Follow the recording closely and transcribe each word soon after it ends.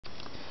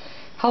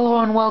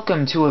Hello and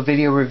welcome to a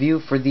video review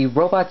for the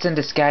Robots in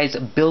Disguise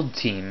build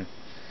team.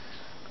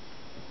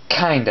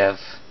 Kind of.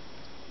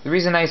 The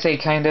reason I say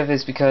kind of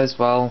is because,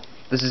 well,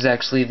 this is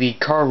actually the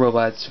car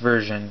robots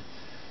version,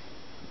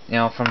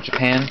 from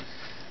Japan.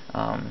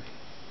 I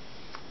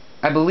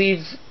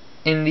believe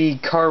in the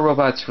car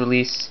robots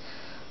release,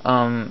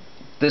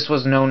 this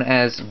was known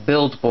as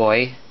Build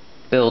Boy,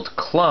 Build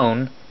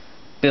Clone,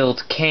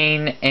 Build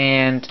Cane,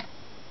 and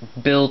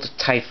Build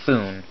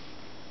Typhoon.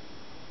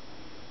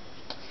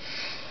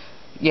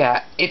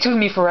 Yeah, it took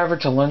me forever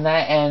to learn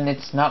that, and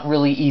it's not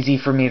really easy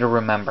for me to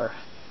remember.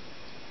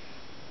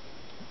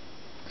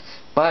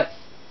 But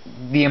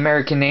the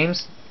American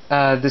names,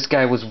 this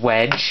guy was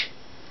Wedge,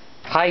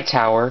 High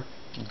Tower,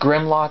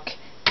 Grimlock,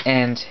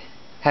 and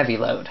Heavy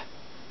Load.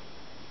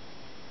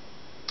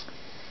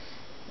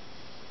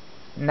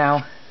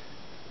 Now,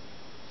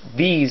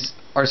 these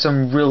are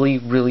some really,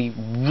 really,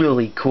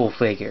 really cool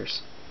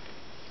figures.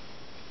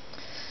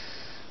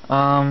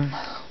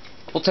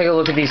 We'll take a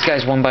look at these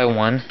guys one by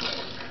one.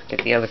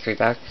 Get the other three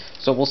back.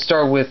 So we'll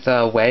start with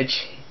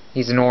Wedge.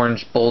 He's an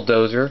orange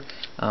bulldozer.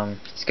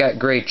 He's got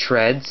gray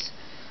treads,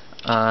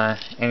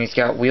 and he's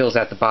got wheels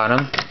at the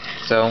bottom,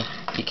 so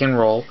he can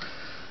roll.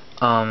 He's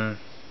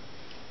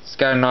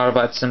got an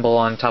Autobot symbol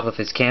on top of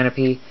his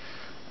canopy.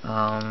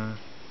 Yeah,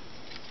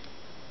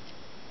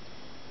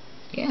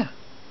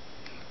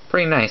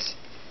 pretty nice.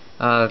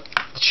 The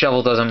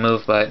shovel doesn't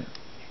move, but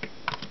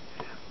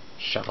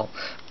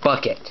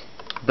bucket.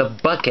 The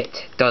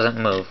bucket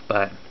doesn't move,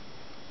 but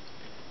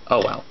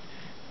oh well.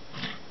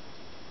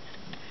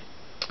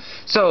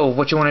 So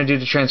what you want to do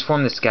to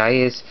transform this guy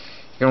is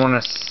you're going to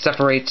want to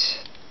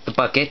separate the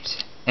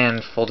bucket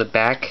and fold it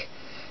back,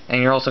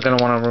 and you're also going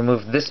to want to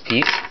remove this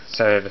piece,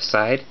 set it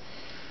aside.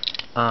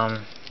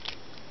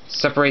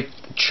 Separate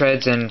the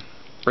treads and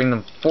bring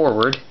them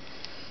forward.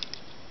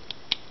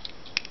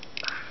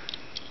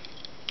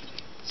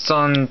 It's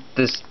on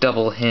this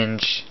double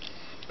hinge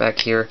back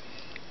here.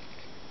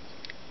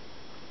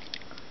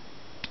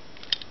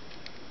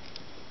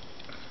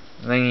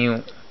 Then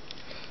you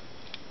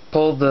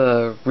pull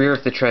the rear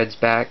of the treads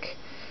back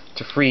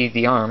to free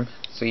the arm,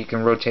 so you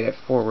can rotate it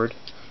forward.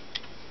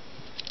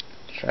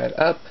 Try it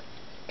up,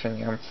 turn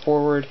the arm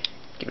forward,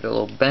 give it a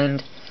little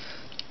bend.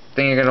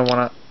 Then you're going to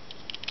want to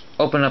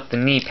open up the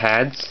knee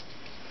pads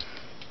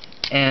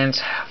and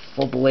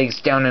fold the legs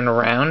down and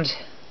around.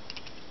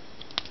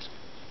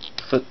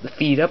 Flip the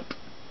feet up.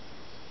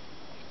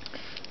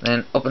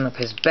 Then open up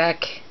his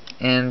back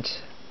and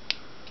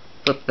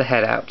flip the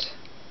head out.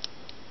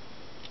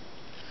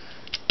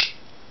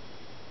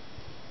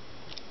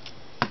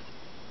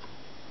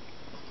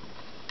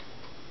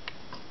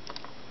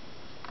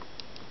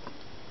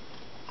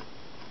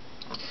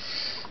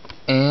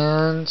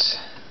 And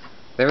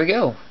there we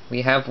go.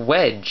 We have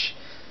Wedge.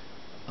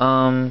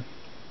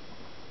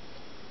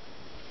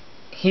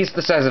 He's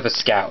the size of a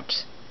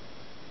Scout.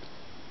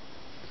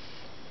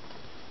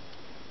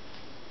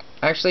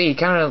 Actually, he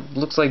kind of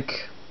looks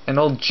like an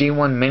old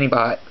G1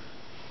 Minibot.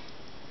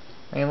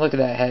 I mean, look at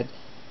that head.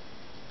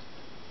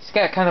 He's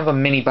got kind of a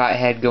Minibot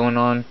head going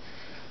on.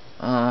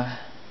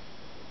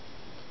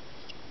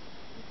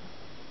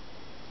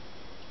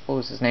 What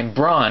was his name?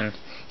 Brawn.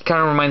 He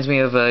kind of reminds me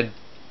of a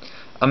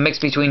mix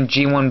between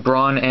G1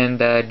 Brawn and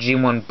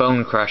G1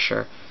 Bone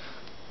Crusher.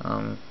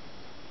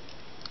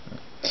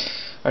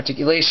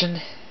 Articulation.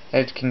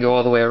 Head can go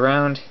all the way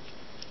around.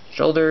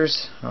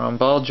 Shoulders are on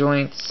ball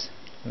joints.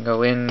 Can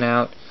go in and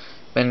out.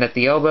 Bend at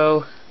the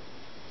elbow.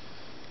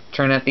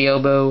 Turn at the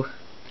elbow.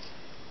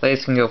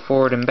 Legs can go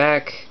forward and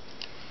back.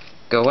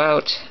 Go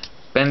out.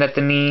 Bend at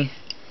the knee.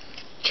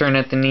 Turn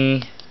at the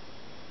knee.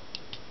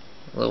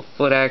 A little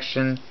foot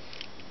action.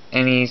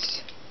 And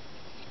he's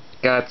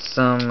got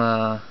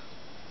some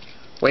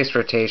waist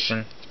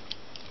rotation.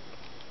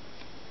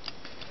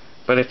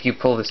 But if you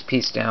pull this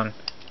piece down,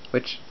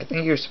 which I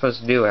think you're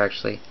supposed to do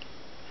actually.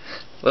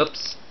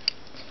 Whoops.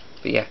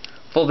 But yeah,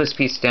 pull this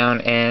piece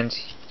down and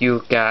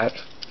you got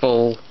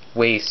full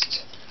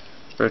waist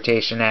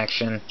rotation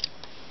action.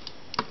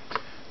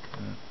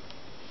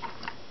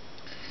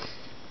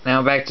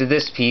 Now back to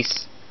this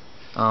piece.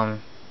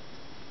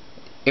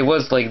 It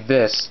was like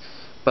this,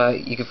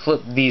 but you can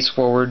flip these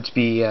forward to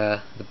be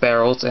the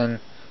barrels, and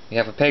we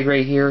have a peg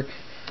right here.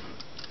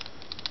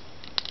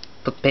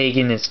 Put the peg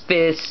in his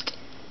fist,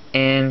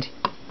 and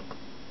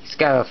he's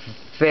got a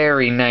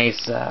very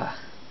nice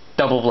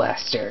double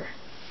blaster.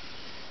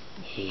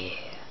 Yeah.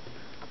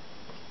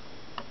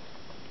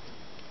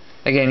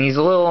 Again, he's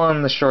a little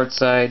on the short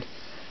side,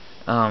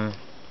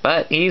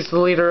 but he's the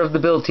leader of the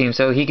build team,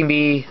 so he can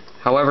be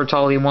however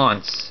tall he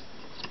wants.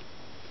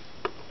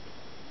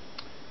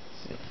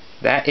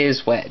 That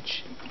is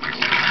Wedge.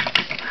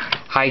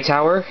 High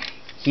Tower,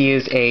 he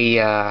is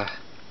a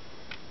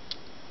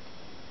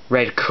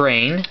red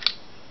crane.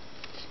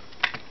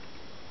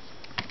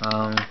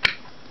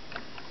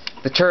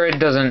 The turret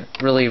doesn't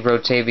really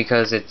rotate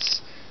because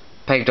it's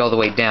pegged all the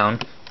way down,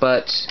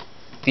 but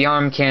the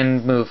arm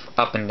can move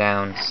up and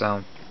down,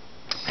 so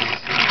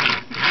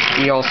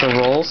he also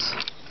rolls.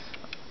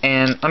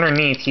 And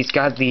underneath, he's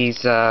got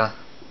these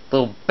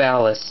little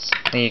ballasts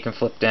that you can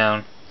flip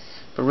down.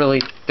 But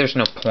really, there's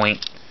no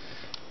point.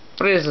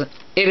 But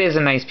it is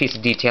a nice piece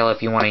of detail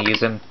if you want to use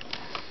them.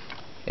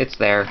 It's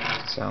there,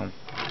 so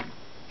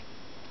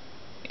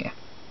yeah.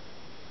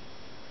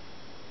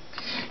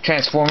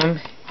 Transform him.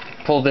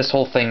 Pull this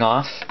whole thing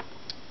off.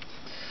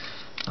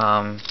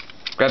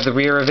 Grab the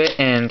rear of it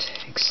and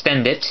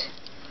extend it.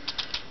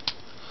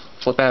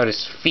 Flip out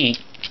his feet.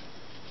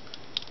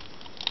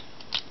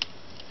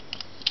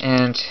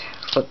 And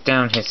flip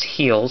down his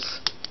heels.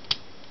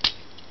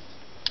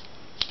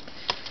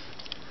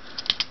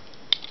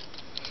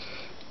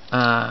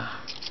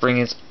 Bring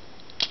his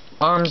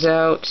arms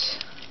out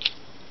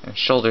and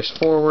shoulders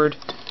forward.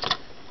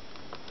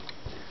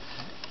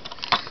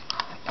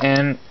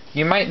 And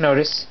you might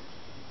notice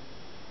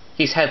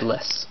he's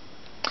headless.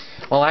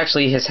 Well,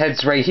 actually, his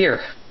head's right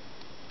here.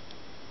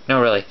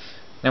 No, really.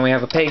 Now we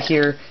have a peg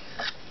here.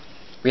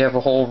 We have a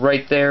hole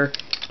right there.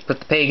 Put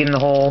the peg in the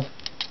hole.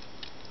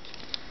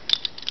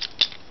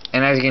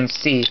 And as you can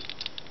see,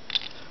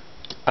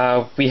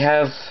 we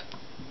have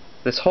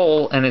this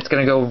hole, and it's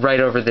going to go right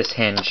over this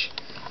hinge.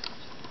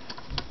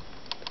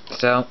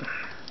 So,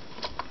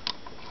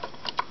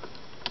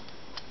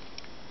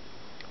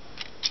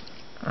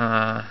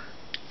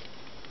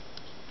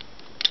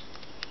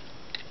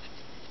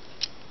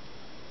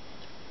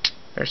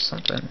 there's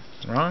something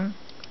wrong.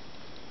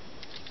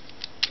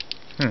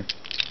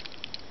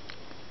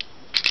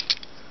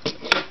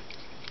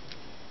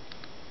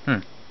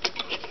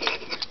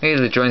 Maybe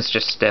the joint's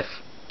just stiff.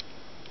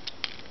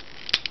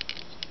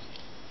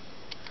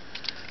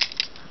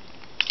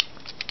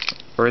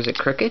 Or is it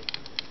crooked?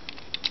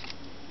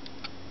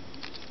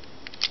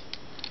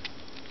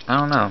 I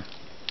don't know.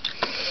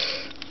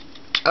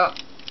 Oh,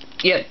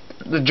 yeah,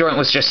 the joint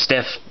was just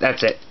stiff.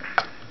 That's it.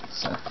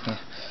 So, yeah.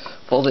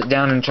 Fold it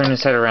down and turn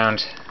his head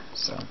around.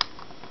 So,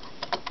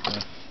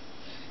 yeah.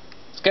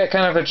 It's got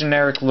kind of a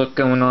generic look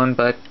going on,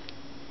 but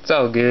it's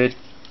all good.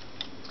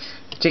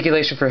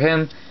 Articulation for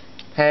him.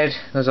 Head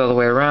goes all the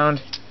way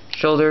around.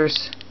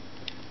 Shoulders.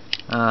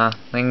 They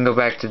can go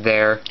back to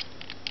there.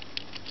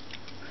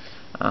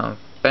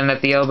 Bend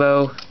at the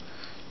elbow.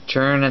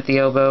 Turn at the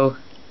elbow.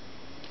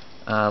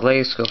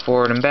 Legs go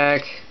forward and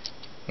back.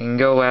 They can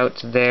go out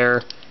to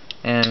there,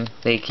 and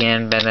they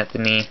can bend at the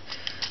knee.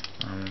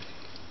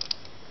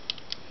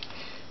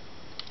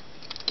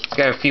 It's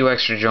got a few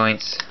extra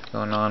joints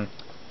going on.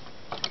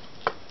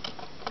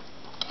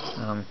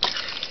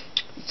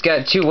 It's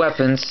got two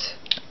weapons.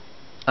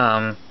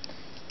 Let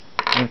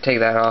me take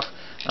that off.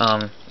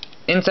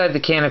 Inside the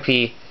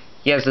canopy,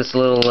 he has this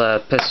little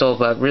pistol,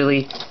 but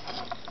really,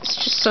 it's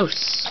just so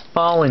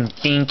small and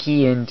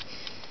dinky, and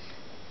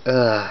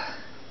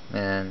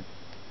man,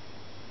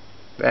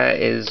 that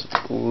is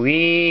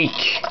weak.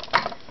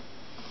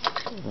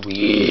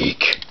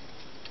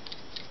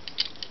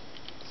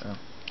 So,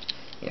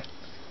 yeah,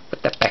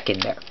 put that back in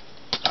there.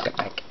 Put that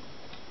back.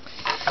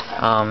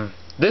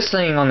 This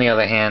thing, on the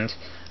other hand,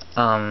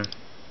 you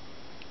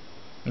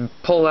can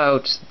pull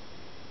out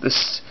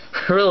this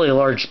really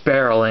large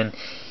barrel and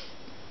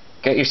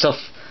get yourself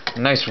a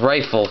nice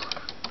rifle.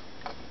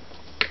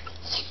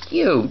 It's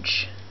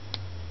huge.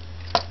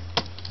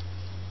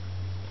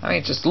 I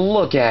mean, just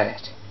look at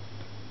it.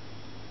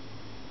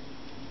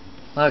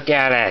 Look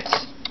at it.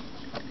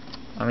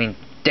 I mean,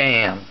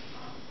 damn.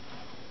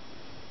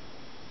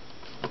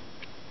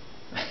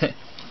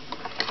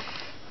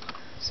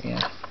 So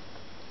yeah,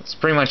 it's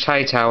pretty much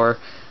Hightower.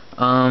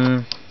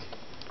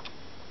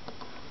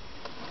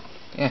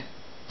 Yeah,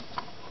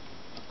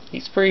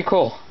 he's pretty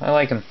cool. I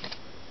like him.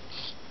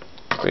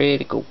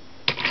 Pretty cool.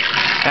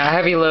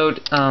 Heavy Load.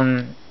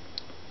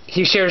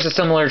 He shares a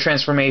similar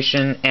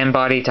transformation and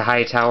body to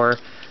Hightower,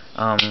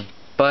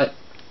 but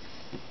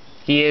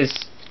he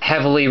is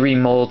heavily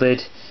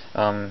remolded.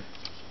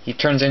 He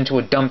turns into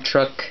a dump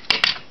truck,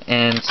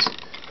 and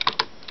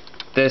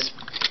this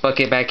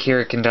bucket back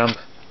here can dump.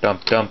 Don't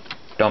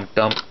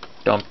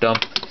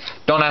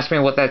ask me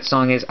what that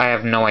song is. I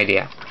have no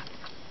idea.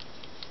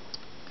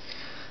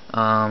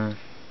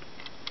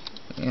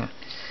 Yeah.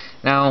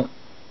 Now,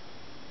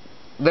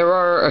 there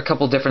are a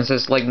couple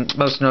differences, like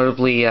most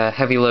notably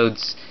Heavy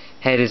Load's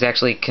head is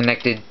actually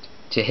connected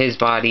to his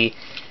body,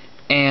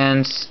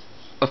 and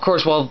of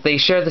course, while they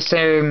share the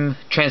same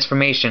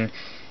transformation,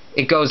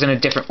 it goes in a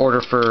different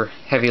order for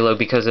Heavy Load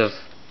because of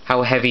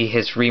how heavy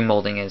his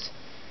remolding is.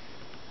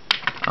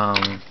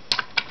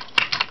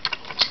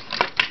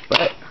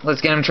 But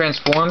let's get him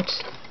transformed.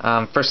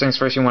 First things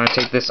first, you want to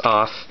take this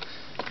off,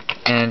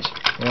 and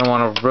you're going to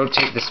want to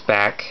rotate this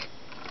back.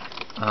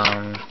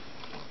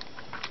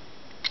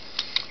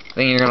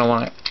 Then you're going to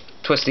want to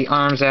twist the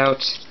arms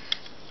out,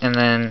 and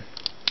then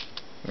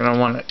you're going to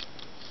want to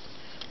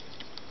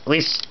at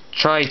least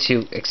try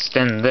to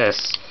extend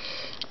this.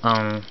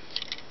 Some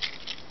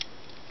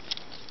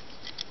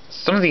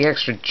of the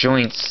extra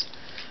joints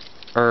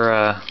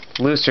are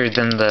looser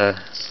than the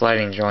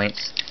sliding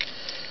joints.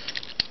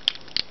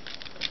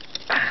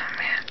 Ah,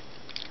 man.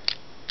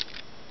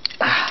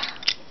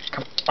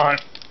 Come on.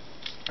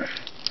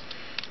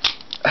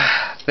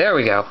 There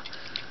we go.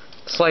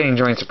 Sliding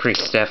joints are pretty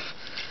stiff.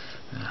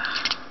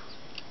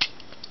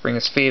 Bring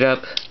his feet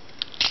up.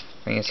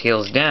 Bring his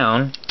heels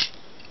down.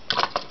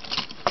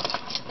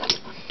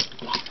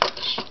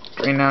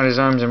 Straighten out his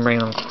arms and bring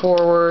them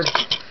forward.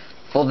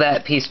 Fold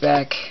that piece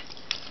back.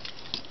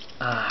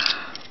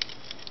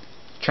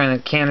 Turn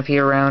the canopy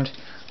around.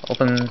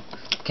 Open the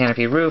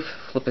canopy roof.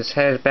 Flip his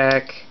head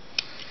back.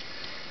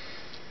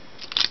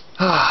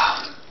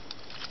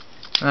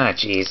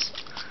 Jeez.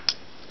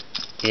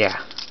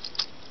 Yeah.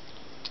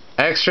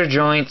 Extra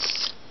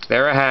joints.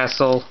 They're a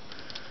hassle.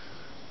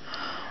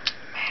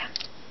 Man.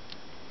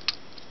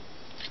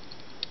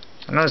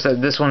 I noticed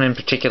that this one in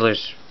particular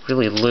is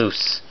really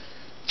loose.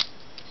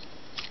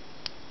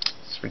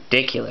 It's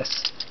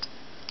ridiculous.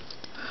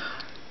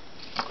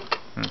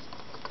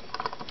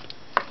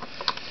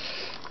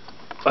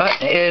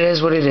 But it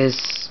is what it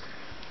is.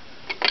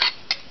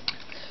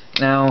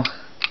 Now,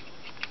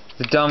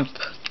 the dump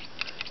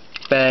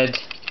bed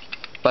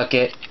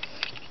bucket,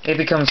 it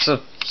becomes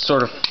a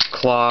sort of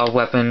claw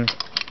weapon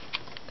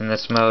in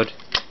this mode.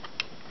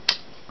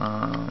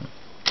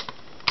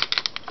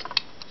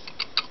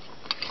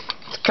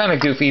 It's kind of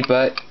goofy,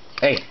 but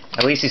hey,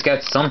 at least he's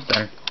got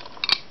something.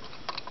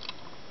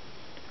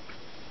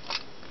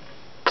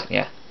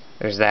 Yeah,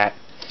 there's that.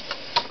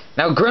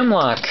 Now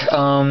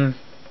Grimlock,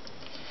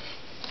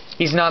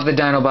 he's not the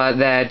Dinobot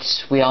that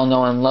we all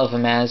know and love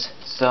him as,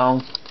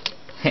 so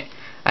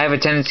I have a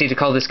tendency to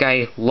call this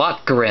guy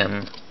Lock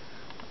Grim.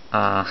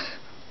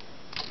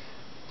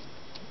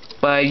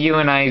 But you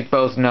and I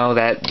both know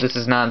that this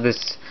is not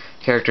this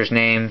character's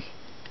name.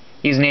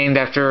 He's named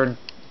after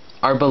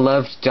our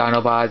beloved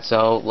Dinobot,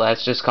 so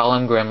let's just call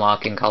him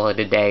Grimlock and call it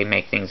a day,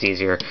 make things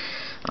easier.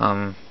 He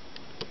kind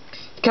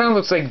of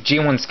looks like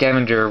G1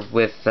 Scavenger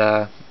with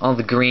all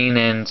the green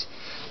and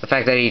the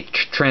fact that he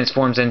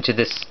transforms into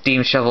this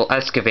steam shovel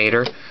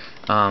excavator.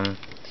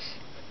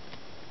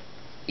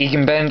 He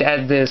can bend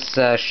at this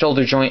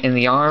shoulder joint in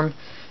the arm.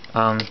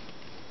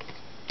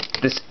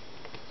 This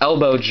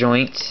elbow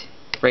joint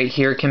right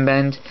here can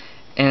bend,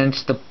 and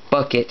the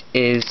bucket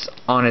is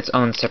on its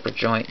own separate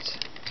joint.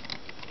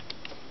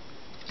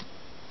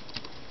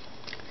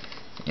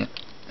 Yeah.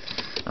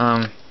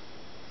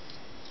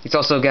 He's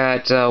also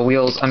got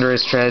wheels under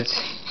his treads.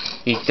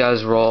 He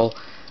does roll.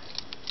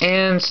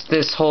 And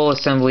this whole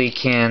assembly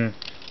can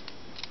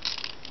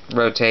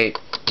rotate.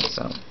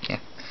 So, yeah.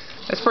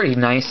 That's pretty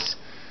nice.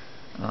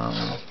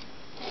 Yeah.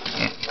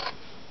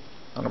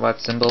 Autobot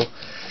symbol.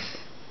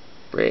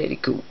 Pretty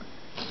cool.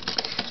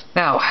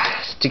 Now,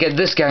 to get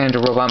this guy into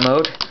robot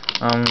mode,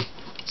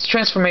 his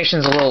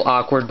transformation's a little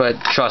awkward, but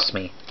trust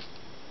me,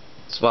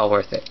 it's well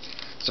worth it.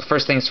 So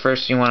first things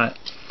first, you want to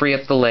free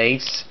up the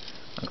legs,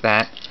 like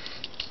that.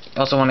 You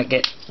also want to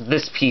get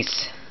this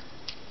piece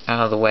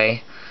out of the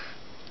way.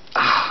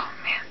 Oh,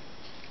 man.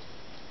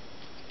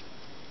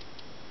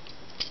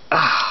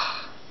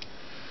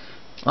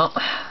 Well,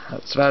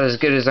 that's about as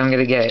good as I'm going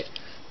to get.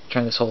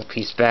 Turn this whole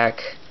piece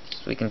back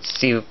so we can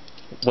see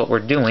what we're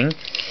doing.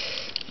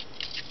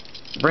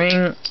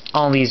 Bring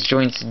all these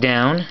joints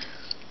down,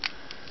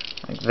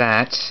 like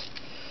that.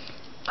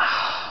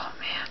 Oh,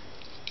 man.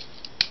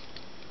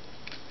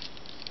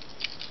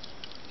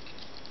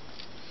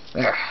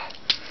 There.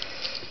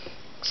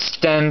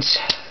 Extend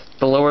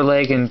the lower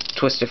leg and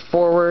twist it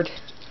forward.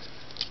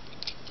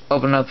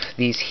 Open up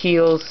these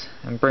heels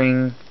and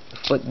bring the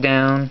foot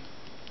down.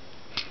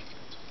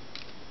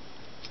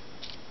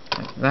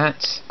 Like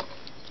that.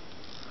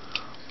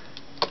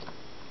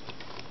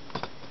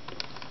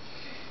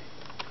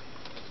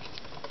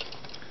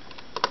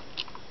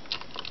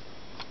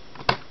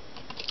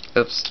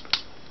 Oops.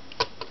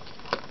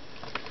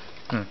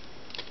 Oh.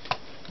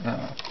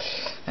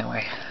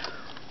 Anyway.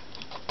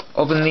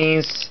 Open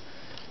these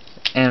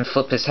and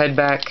flip his head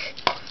back.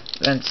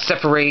 Then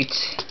separate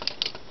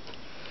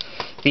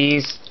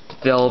these.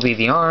 They'll be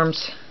the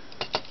arms.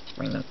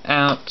 Bring them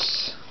out.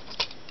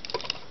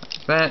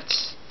 Like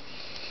that.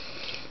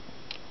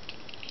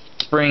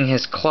 Bring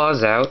his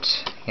claws out.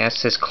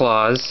 Yes, his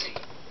claws.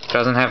 He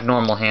doesn't have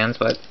normal hands,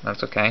 but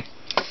that's okay.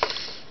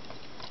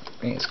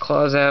 Bring his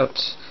claws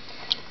out.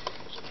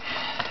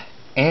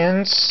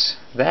 And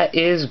that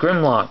is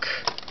Grimlock.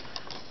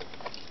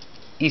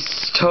 He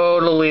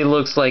totally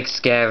looks like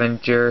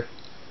Scavenger,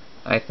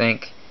 I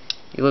think.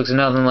 He looks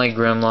nothing like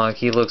Grimlock.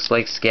 He looks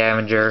like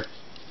Scavenger.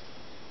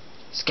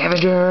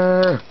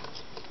 Scavenger!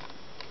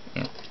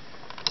 Yeah.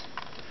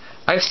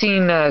 I've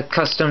seen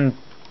custom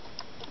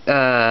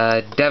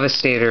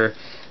Devastator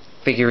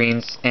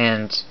figurines,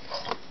 and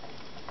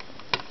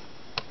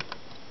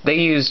they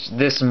used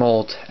this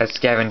mold as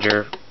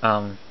Scavenger.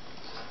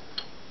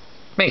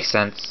 Makes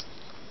sense.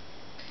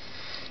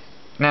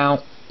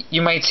 Now,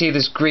 you might see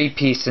this gray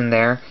piece in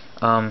there.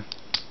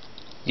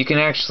 You can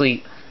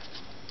actually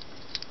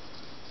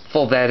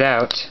fold that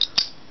out,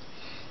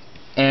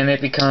 and it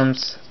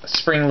becomes a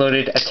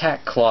spring-loaded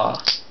attack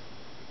claw.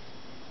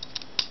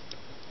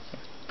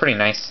 Pretty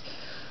nice.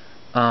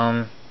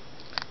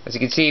 As you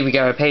can see, we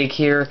got a peg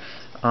here.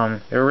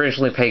 They're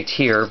originally pegged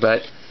here,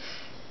 but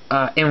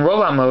in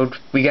robot mode,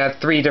 we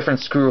got 3 different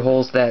screw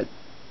holes that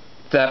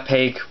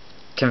peg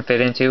can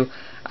fit into.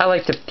 I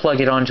like to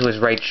plug it onto his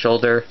right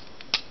shoulder.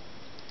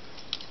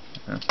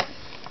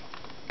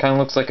 Kind of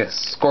looks like a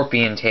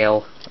scorpion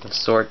tail of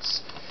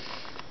sorts.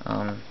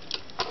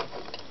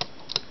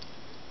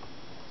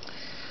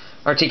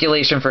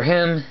 Articulation for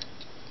him,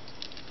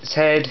 his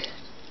head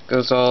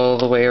goes all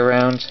the way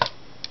around.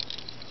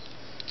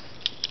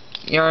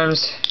 The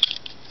arms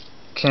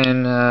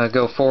can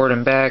go forward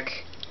and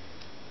back.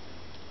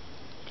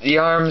 The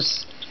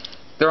arms,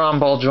 they're on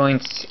ball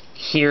joints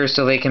here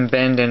so they can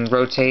bend and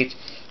rotate.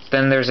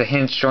 Then there's a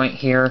hinge joint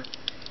here,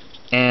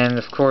 and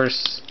of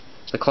course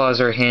the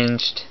claws are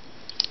hinged.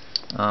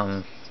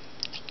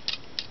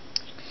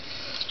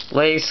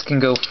 Legs can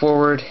go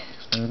forward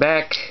and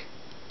back.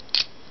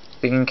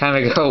 They can kind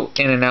of go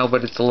in and out,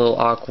 but it's a little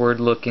awkward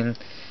looking.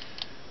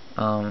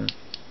 They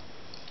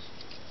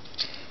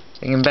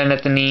can bend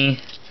at the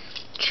knee,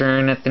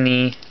 turn at the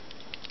knee.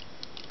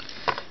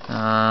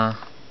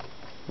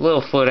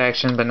 Little foot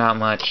action, but not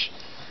much.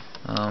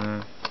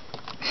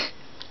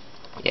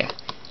 Yeah.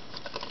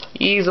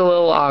 He's a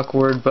little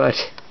awkward, but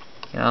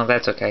you know,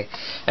 that's okay.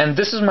 And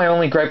this is my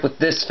only gripe with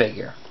this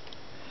figure.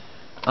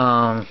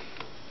 And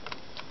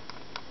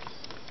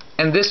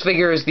this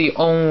figure is the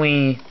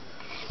only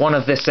one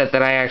of this set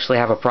that I actually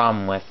have a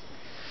problem with.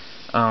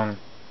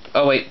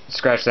 Oh wait,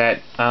 scratch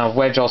that.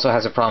 Wedge also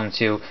has a problem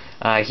too.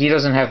 He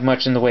doesn't have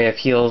much in the way of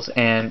heals,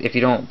 and if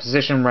you don't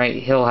position him right,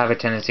 he'll have a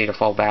tendency to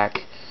fall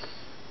back.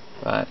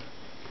 But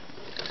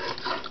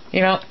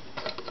you know,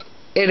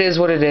 it is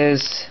what it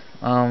is.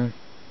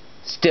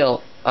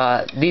 Still,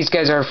 these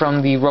guys are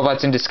from the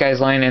Robots in Disguise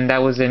line, and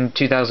that was in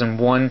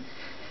 2001.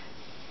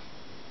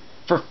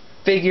 For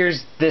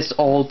figures this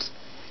old,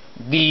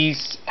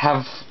 these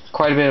have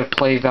quite a bit of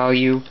play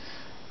value.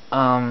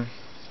 Yeah,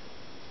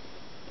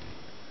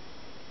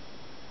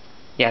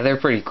 they're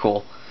pretty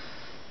cool.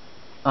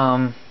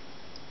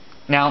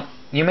 Now,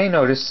 you may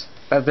notice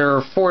that there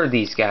are 4 of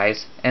these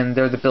guys, and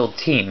they're the build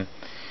team.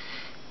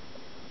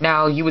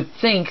 Now, you would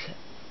think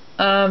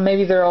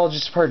maybe they're all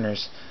just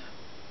partners.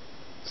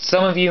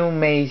 Some of you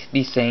may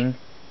be saying,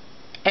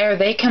 "Are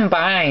they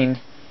combined?"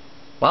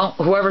 Well,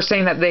 whoever's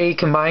saying that they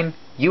combine,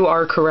 you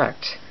are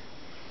correct.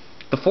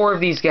 The 4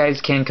 of these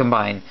guys can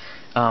combine.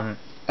 And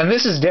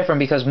this is different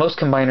because most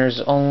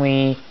combiners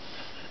only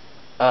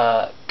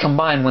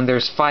combine when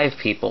there's 5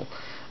 people.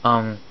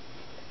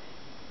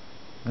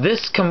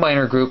 This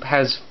combiner group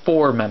has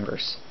 4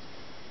 members.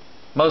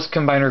 Most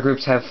combiner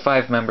groups have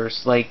 5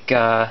 members, like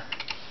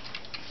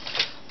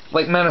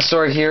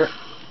Manosaur here.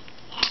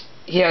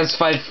 He has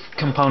 5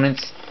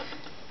 components.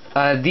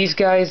 These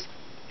guys,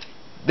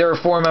 there are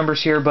 4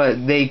 members here,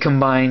 but they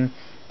combine,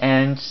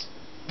 and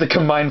the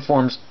combined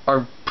forms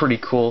are pretty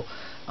cool.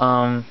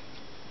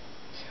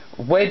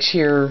 Wedge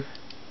here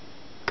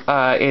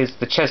is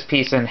the chest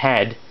piece and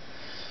head,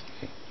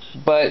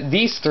 but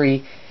these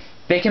 3,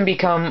 they can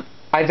become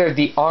either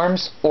the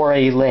arms or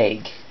a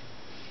leg.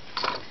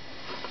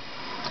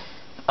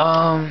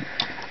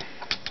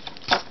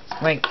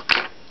 Like,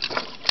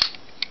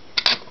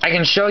 I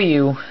can show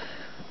you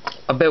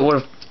a bit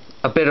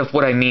of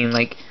what I mean.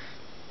 Like,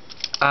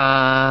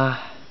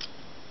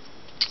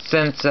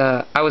 since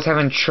I was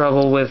having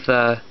trouble with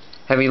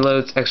heavy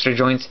loads, extra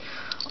joints,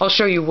 I'll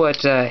show you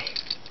what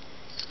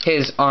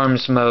his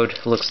arms mode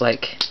looks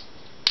like.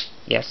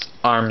 Yes,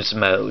 arms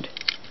mode.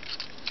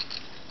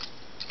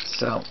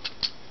 So,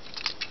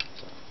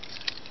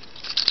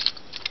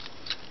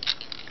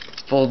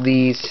 fold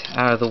these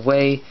out of the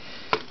way,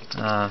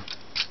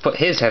 put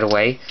his head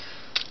away,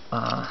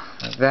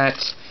 like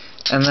that,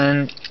 and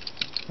then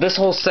this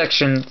whole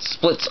section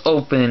splits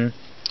open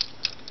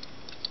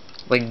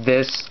like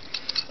this,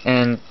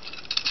 and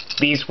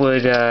these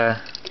would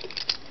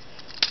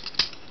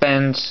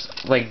bend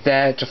like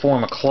that to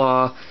form a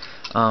claw,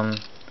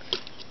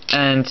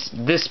 and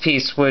this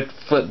piece would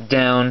flip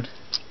down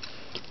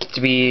to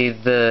be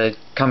the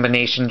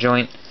combination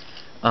joint.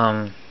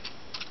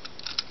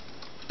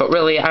 But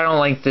really, I don't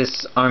like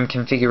this arm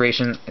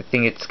configuration. I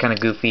think it's kind of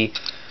goofy.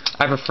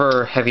 I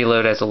prefer heavy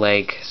load as a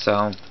leg,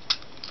 so.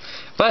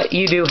 But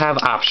you do have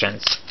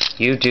options.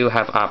 You do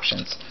have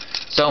options.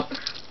 So,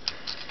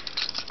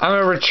 I'm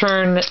going to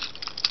return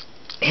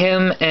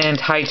him and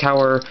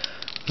Hightower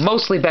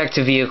mostly back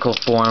to vehicle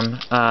form.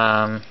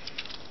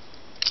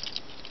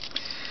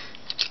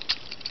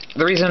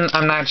 The reason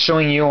I'm not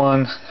showing you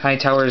on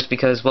Hightower is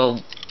because,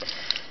 well,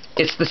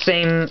 it's the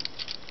same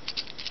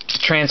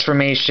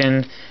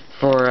transformation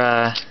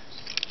for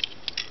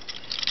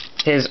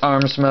his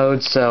arms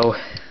mode, so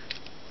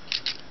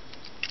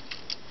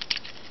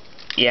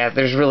yeah,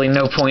 there's really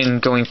no point in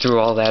going through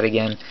all that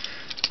again.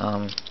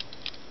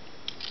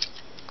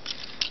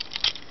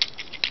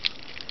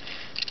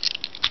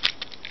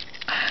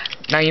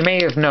 Now you may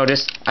have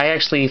noticed I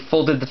actually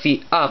folded the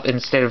feet up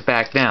instead of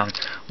back down.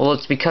 Well,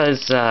 it's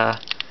because the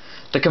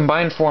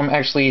combined form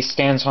actually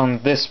stands on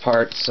this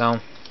part,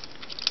 so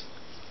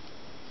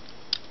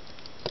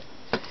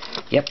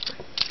yep.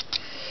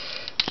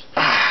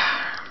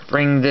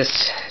 Bring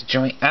this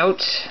joint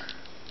out.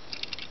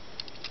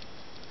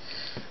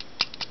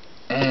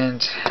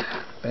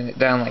 Bend it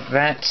down like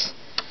that.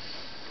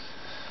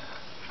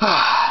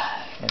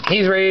 And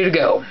he's ready to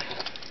go.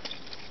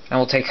 Now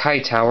we'll take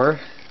Hightower,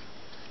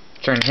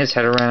 turn his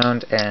head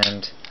around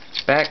and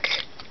back,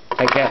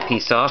 take that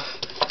piece off.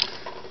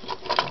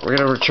 We're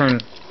going to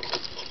return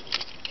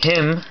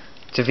him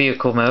to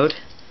vehicle mode,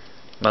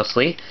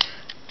 mostly,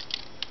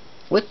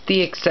 with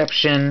the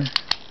exception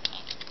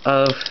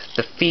of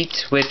the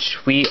feet, which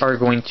we are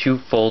going to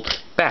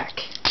fold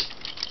back.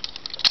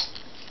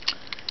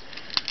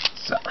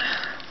 So,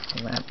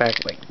 fold that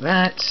back like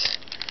that.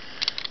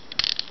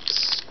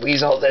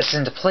 Squeeze all this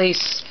into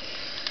place.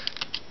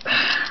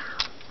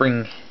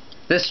 Bring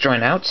this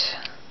joint out.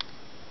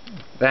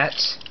 That.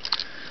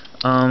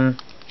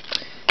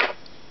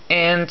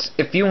 And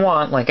if you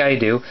want, like I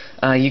do,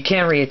 you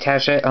can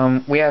reattach it.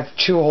 We have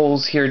 2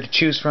 holes here to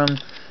choose from.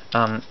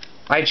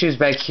 I choose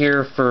back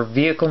here for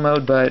vehicle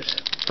mode, but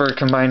for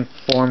combined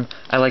form,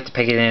 I like to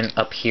peg it in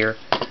up here.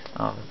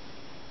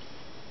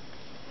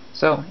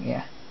 So,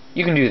 yeah,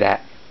 you can do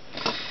that.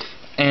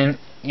 And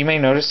you may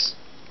notice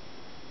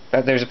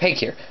that there's a peg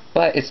here.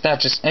 But it's not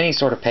just any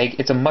sort of peg,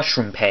 it's a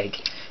mushroom peg.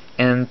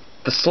 And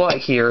the slot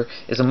here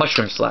is a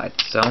mushroom slide.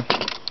 So,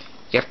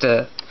 you have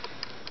to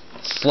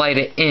slide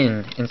it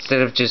in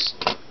instead of just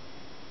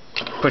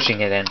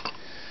pushing it in.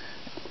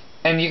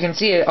 And you can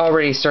see it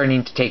already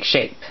starting to take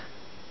shape.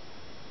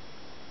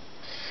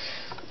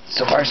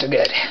 So far so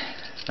good.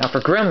 Now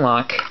for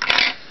Grimlock,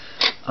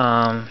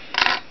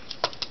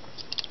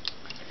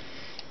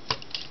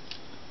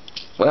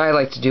 what I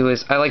like to do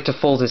is I like to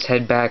fold his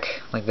head back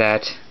like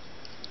that.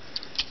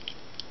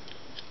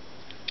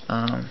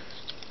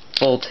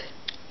 Fold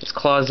his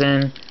claws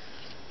in.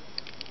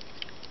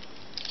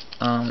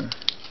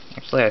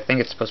 Actually, I think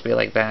it's supposed to be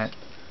like that.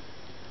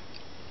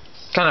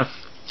 Kind of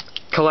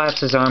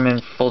collapse his arm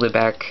and fold it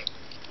back.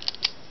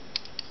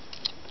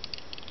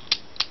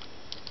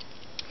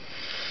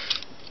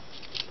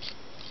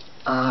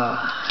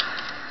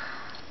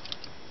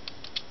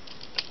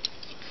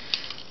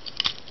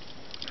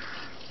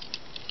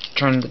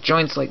 Turn the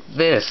joints like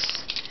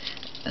this,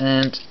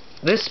 and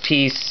this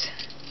piece,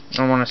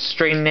 I want to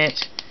straighten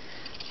it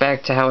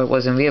back to how it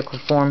was in vehicle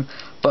form,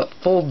 but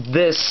fold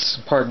this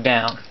part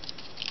down.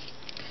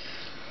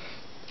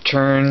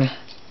 Turn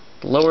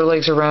the lower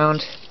legs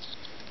around.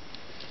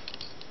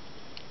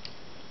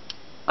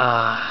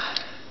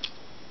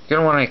 You're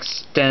going to want to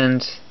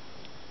extend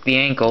the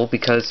ankle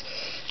because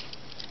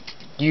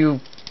you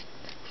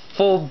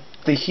fold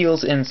the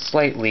heels in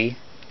slightly,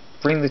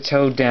 bring the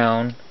toe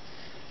down,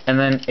 and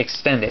then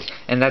extend it,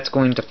 and that's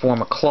going to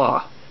form a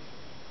claw.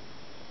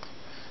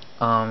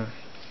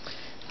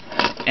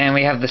 And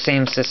we have the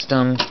same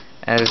system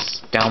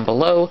as down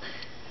below,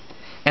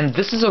 and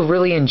this is a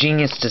really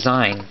ingenious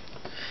design.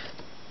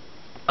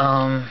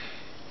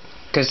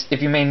 Because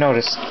if you may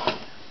notice,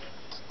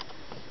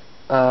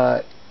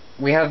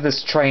 we have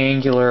this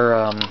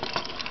triangular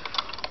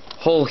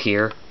hole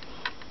here,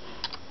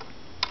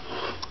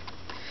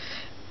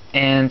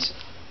 and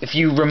if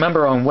you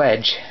remember on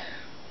Wedge,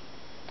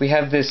 we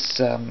have this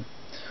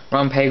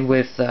round peg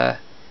with a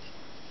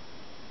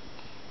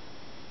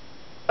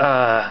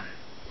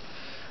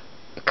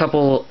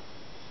couple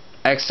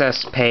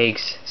excess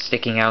pegs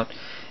sticking out,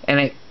 and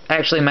it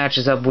actually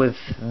matches up with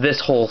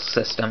this whole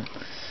system.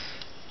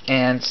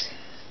 And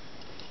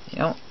you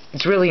know,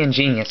 it's really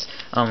ingenious.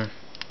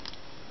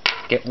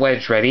 Get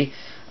Wedge ready.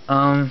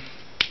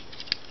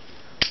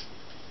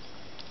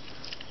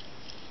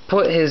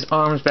 Put his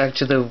arms back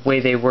to the way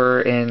they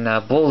were in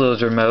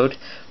bulldozer mode,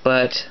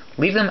 but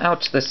leave them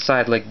out to the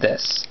side like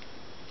this.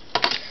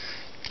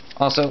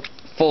 Also,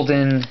 fold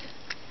in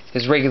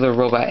his regular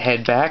robot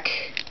head back,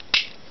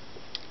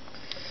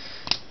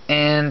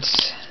 and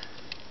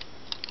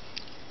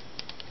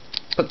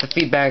put the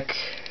feet back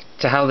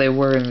to how they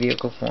were in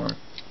vehicle form.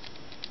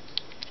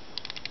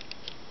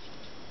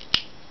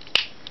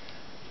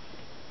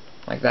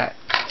 Like that.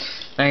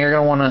 Now you're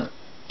going to want to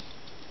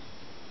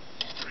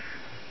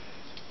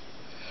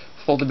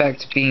fold it back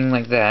to being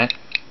like that,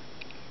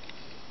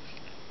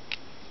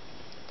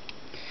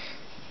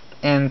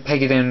 and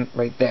peg it in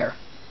right there.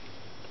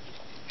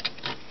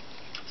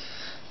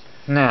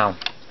 Now,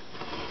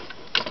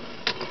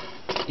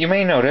 you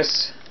may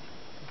notice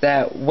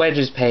that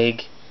Wedge's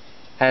peg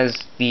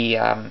has the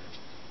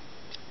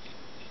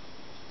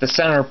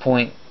center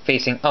point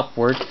facing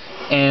upward,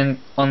 and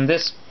on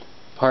this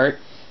part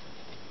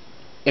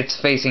it's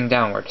facing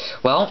downward.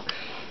 Well,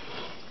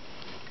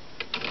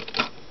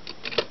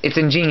 it's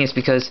ingenious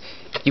because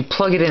you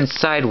plug it in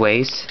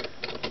sideways.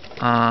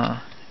 If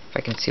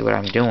I can see what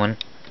I'm doing.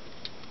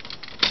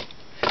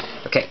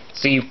 Okay,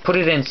 so you put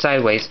it in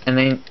sideways and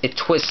then it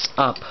twists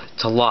up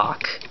to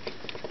lock.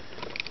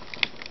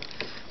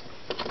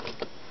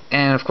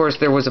 And of course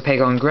there was a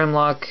peg on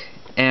Grimlock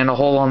and a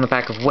hole on the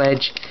back of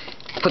Wedge.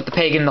 Put the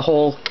peg in the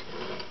hole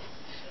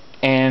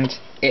and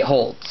it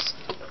holds.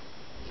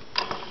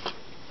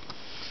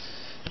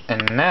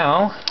 And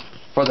now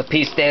for the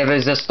piece de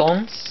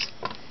resistance,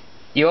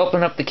 you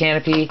open up the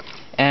canopy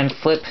and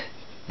flip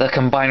the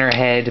combiner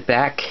head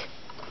back,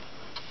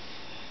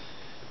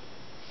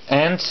 and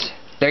And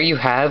there you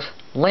have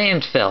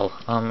Landfill.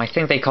 I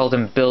think they called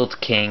him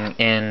Buildking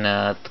in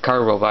the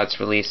Car Robots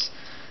release,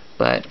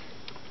 but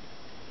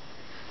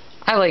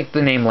I like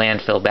the name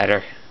Landfill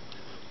better.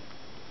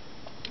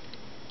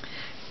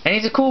 And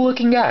he's a cool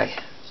looking guy.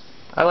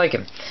 I like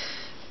him.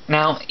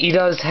 Now, he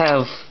does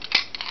have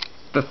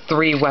the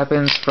 3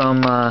 weapons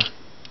from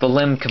the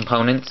limb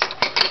components.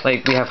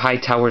 Like, we have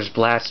Hightower's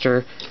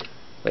Blaster,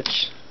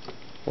 which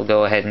we'll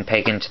go ahead and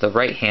peg into the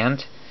right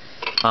hand.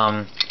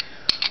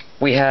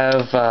 We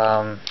have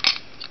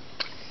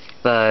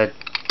the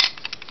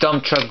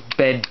Dump Truck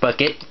Bed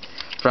Bucket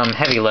from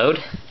Heavy Load,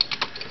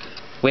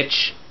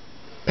 which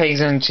pegs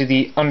into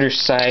the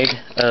underside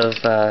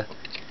of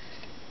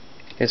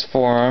his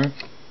forearm.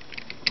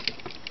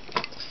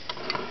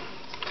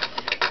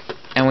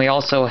 And we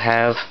also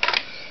have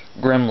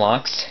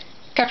Grimlock's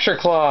Capture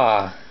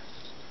Claw.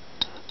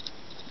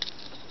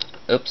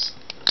 Oops.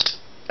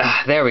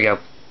 There we go.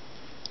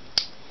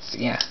 So,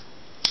 yeah.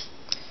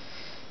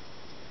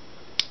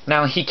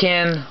 Now, he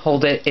can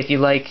hold it if you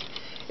like.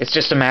 It's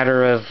just a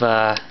matter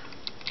of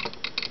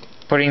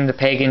putting the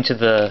peg into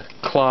the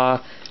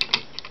claw.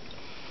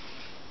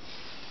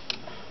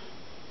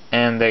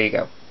 And there you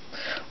go.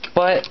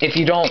 But if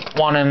you don't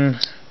want him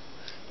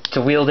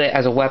to wield it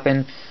as a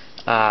weapon,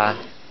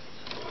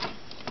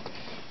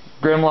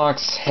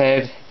 Grimlock's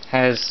head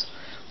has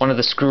one of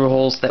the screw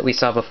holes that we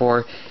saw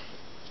before.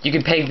 You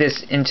can peg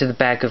this into the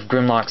back of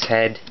Grimlock's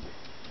head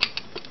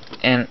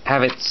and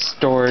have it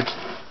stored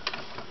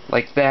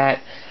like that,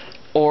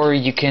 or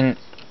you can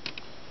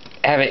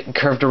have it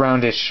curved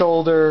around his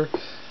shoulder,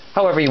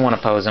 however you want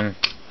to pose him.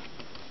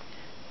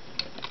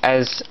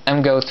 As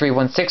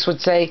MGO316 would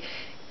say,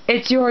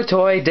 it's your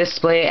toy,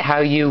 display it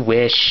how you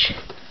wish.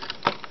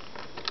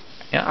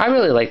 Yeah, I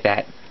really like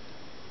that.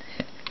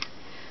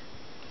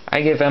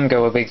 I give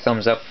MGO a big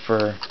thumbs up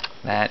for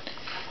that.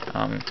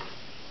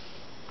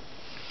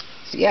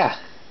 So yeah,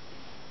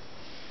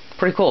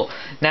 pretty cool.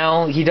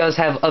 Now, he does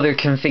have other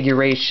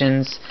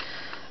configurations.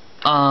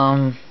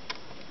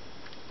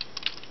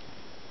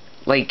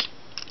 Like,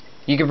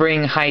 you could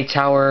bring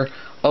Hightower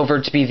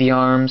over to be the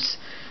arms,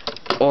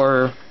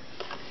 or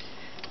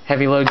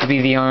Heavy Load to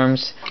be the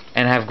arms,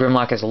 and have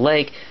Grimlock as a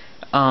leg.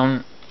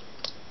 I'm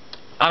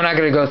not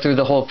going to go through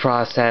the whole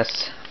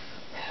process,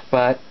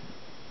 but,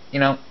 you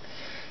know,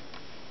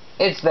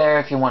 it's there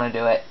if you want to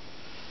do it.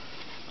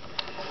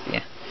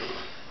 Yeah.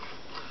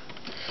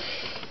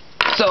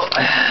 So,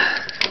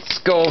 let's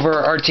go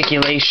over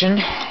articulation.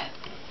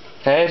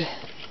 Head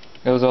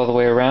goes all the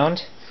way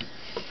around.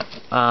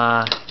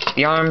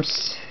 The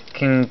arms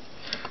can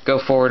go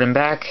forward and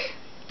back.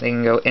 They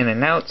can go in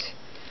and out.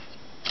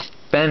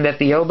 Bend at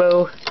the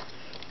elbow.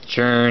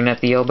 Turn at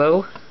the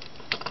elbow.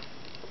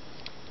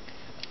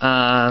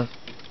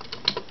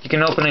 You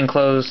can open and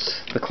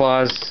close the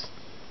claws.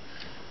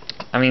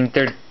 I mean,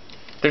 they're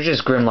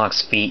just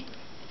Grimlock's feet.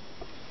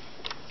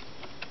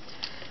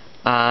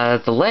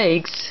 The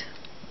legs,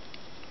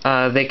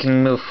 they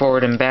can move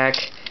forward and back.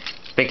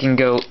 They can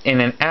go in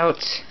and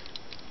out.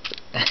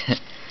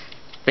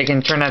 They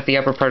can turn at the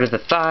upper part of the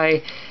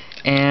thigh,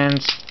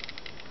 and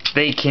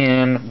they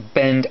can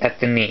bend at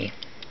the knee.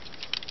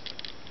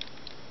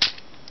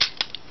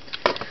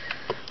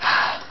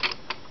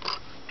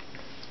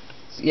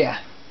 So, yeah.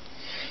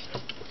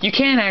 You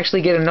can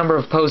actually get a number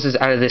of poses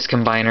out of this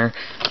combiner.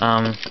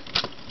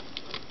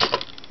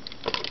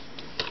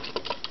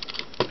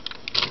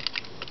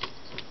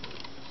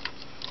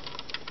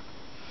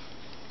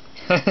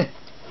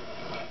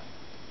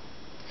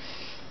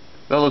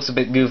 That looks a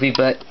bit goofy,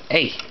 but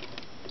hey,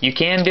 you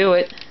can do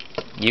it.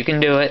 You can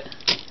do it.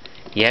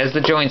 He has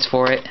the joints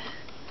for it.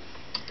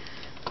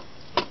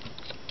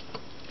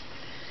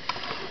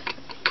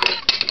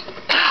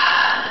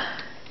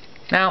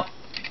 Now,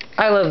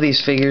 I love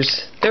these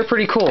figures. They're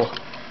pretty cool.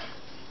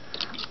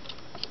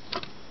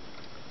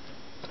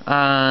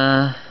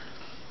 Are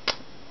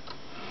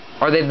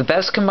they the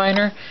best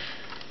combiner?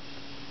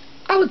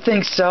 I would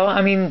think so.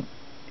 I mean,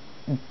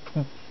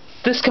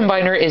 this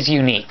combiner is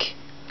unique.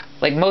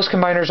 Like, most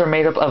combiners are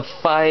made up of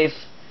 5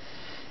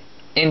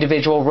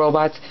 individual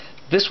robots.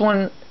 This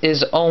one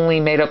is only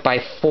made up by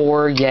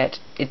 4, yet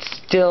it's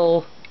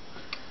still...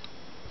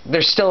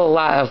 there's still a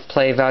lot of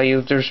play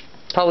value. There's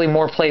probably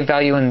more play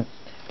value in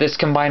this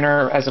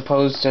combiner as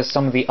opposed to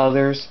some of the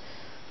others.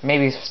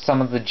 Maybe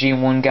some of the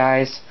G1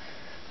 guys.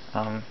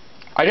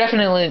 I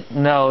definitely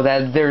know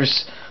that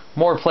there's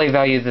more play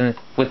value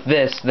with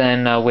this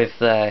than with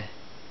the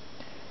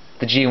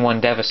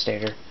G1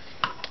 Devastator.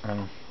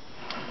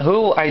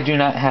 Who I do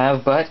not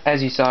have, but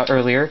as you saw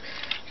earlier,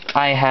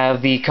 I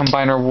have the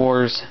Combiner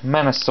Wars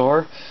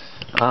Menasor,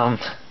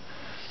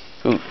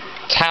 who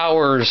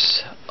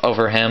towers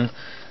over him.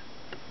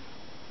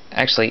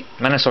 Actually,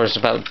 Menasor is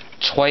about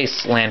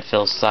twice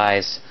Landfill's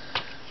size.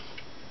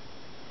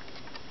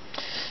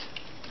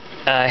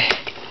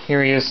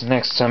 Here he is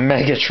next to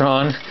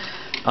Megatron.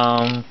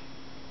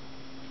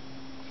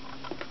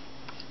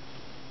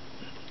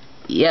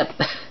 Yep.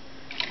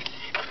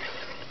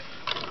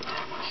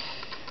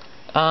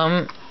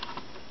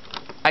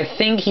 I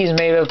think he's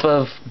made up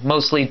of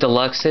mostly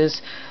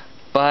deluxes,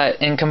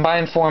 but in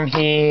combined form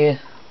he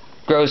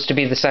grows to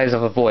be the size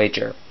of a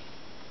Voyager.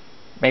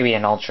 Maybe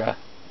an Ultra.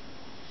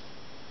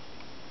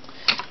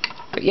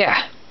 But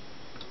yeah.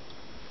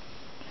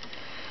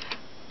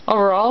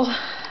 Overall,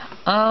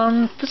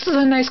 this is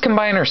a nice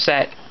combiner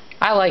set.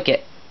 I like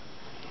it.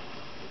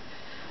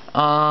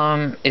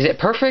 Is it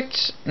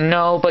perfect?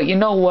 No, but you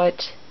know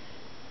what?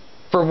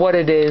 For what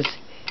it is,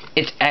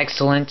 it's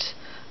excellent.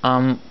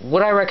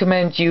 Would I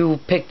recommend you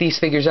pick these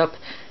figures up?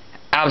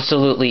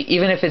 Absolutely.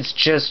 Even if it's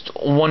just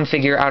one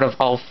figure out of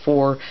all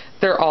four,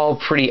 they're all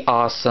pretty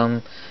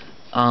awesome.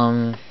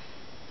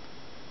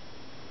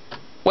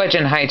 Wedge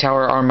and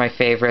Hightower are my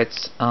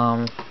favorites.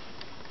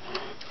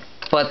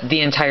 But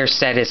the entire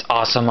set is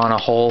awesome on a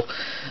whole.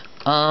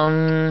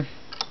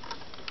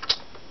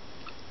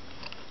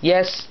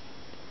 Yes,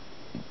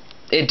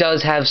 it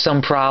does have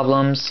some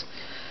problems,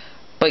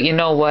 but you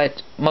know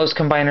what? Most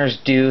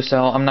combiners do,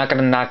 so I'm not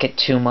going to knock it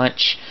too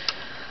much.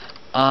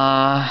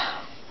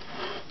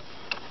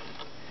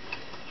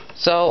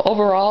 So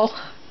overall,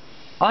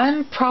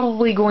 I'm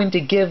probably going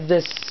to give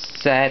this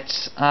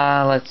set,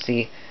 let's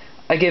see,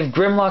 I give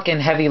Grimlock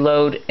and Heavy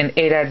Load an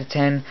 8 out of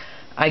 10.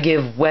 I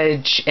give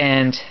Wedge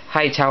and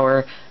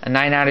Hightower a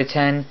 9 out of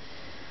 10.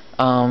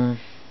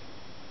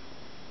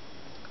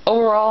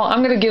 Overall,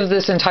 I'm going to give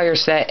this entire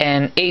set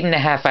an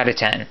 8.5 out of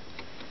 10.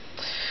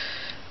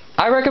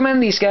 I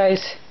recommend these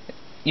guys.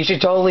 You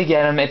should totally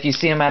get them if you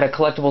see them at a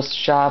collectibles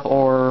shop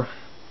or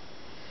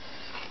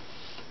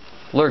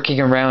lurking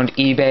around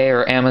eBay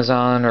or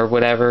Amazon or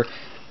whatever.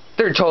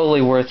 They're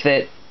totally worth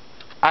it.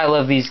 I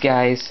love these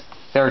guys.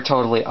 They're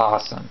totally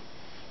awesome.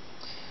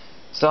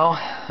 So,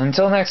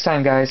 until next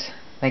time, guys,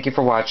 thank you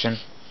for watching.